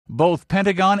Both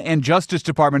Pentagon and Justice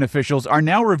Department officials are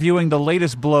now reviewing the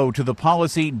latest blow to the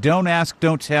policy Don't Ask,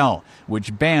 Don't Tell,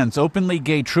 which bans openly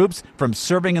gay troops from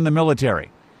serving in the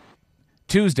military.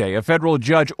 Tuesday, a federal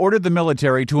judge ordered the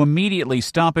military to immediately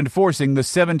stop enforcing the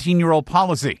 17-year-old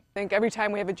policy. I think every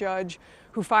time we have a judge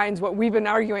who finds what we've been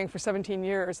arguing for 17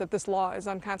 years, that this law is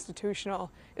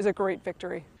unconstitutional, is a great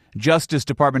victory. Justice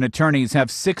Department attorneys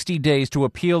have 60 days to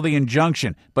appeal the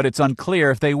injunction, but it's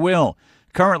unclear if they will.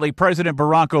 Currently, President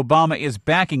Barack Obama is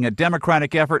backing a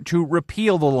Democratic effort to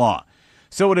repeal the law.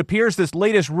 So it appears this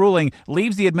latest ruling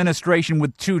leaves the administration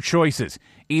with two choices: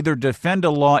 either defend a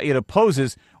law it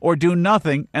opposes or do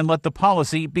nothing and let the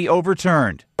policy be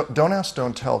overturned. Don't Ask,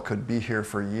 Don't Tell could be here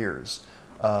for years.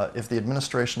 If the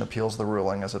administration appeals the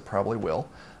ruling, as it probably will,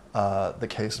 the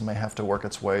case may have to work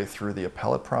its way through the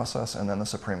appellate process and then the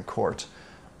Supreme Court.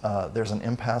 There's an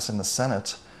impasse in the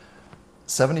Senate.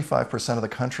 75% of the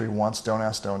country wants Don't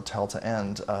Ask, Don't Tell to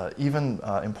end. Even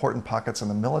important pockets in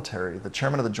the military, the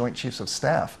chairman of the Joint Chiefs of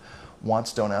Staff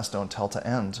wants Don't Ask, Don't Tell to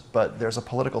end, but there's a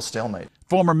political stalemate.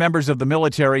 Former members of the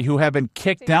military who have been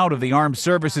kicked out of the armed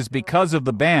services because of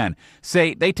the ban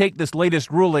say they take this latest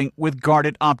ruling with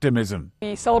guarded optimism.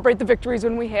 We celebrate the victories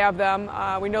when we have them.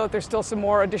 We know that there's still some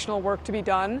more additional work to be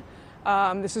done.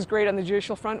 This is great on the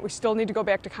judicial front. We still need to go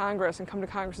back to Congress and come to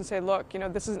Congress and say, look,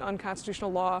 this is an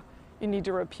unconstitutional law. You need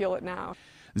to repeal it now.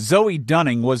 Zoe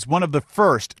Dunning was one of the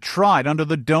first tried under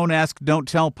the Don't Ask, Don't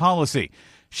Tell policy.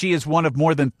 She is one of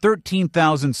more than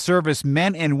 13,000 service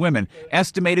men and women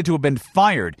estimated to have been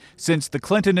fired since the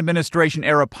Clinton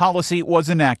administration-era policy was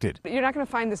enacted. You're not going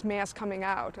to find this mass coming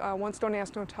out. Once Don't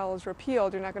Ask, Don't Tell is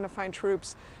repealed, you're not going to find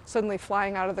troops suddenly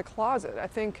flying out of the closet. I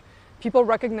think people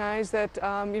recognize that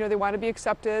they want to be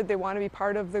accepted, they want to be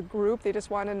part of the group, they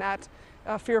just want to not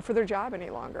fear for their job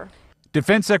any longer.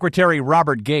 Defense Secretary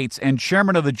Robert Gates and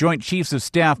Chairman of the Joint Chiefs of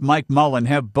Staff Mike Mullen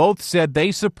have both said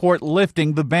they support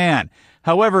lifting the ban.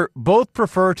 However, both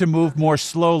prefer to move more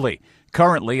slowly.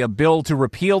 Currently, a bill to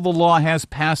repeal the law has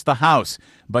passed the House,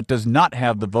 but does not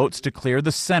have the votes to clear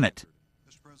the Senate.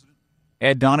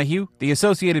 Ed Donahue, The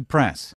Associated Press.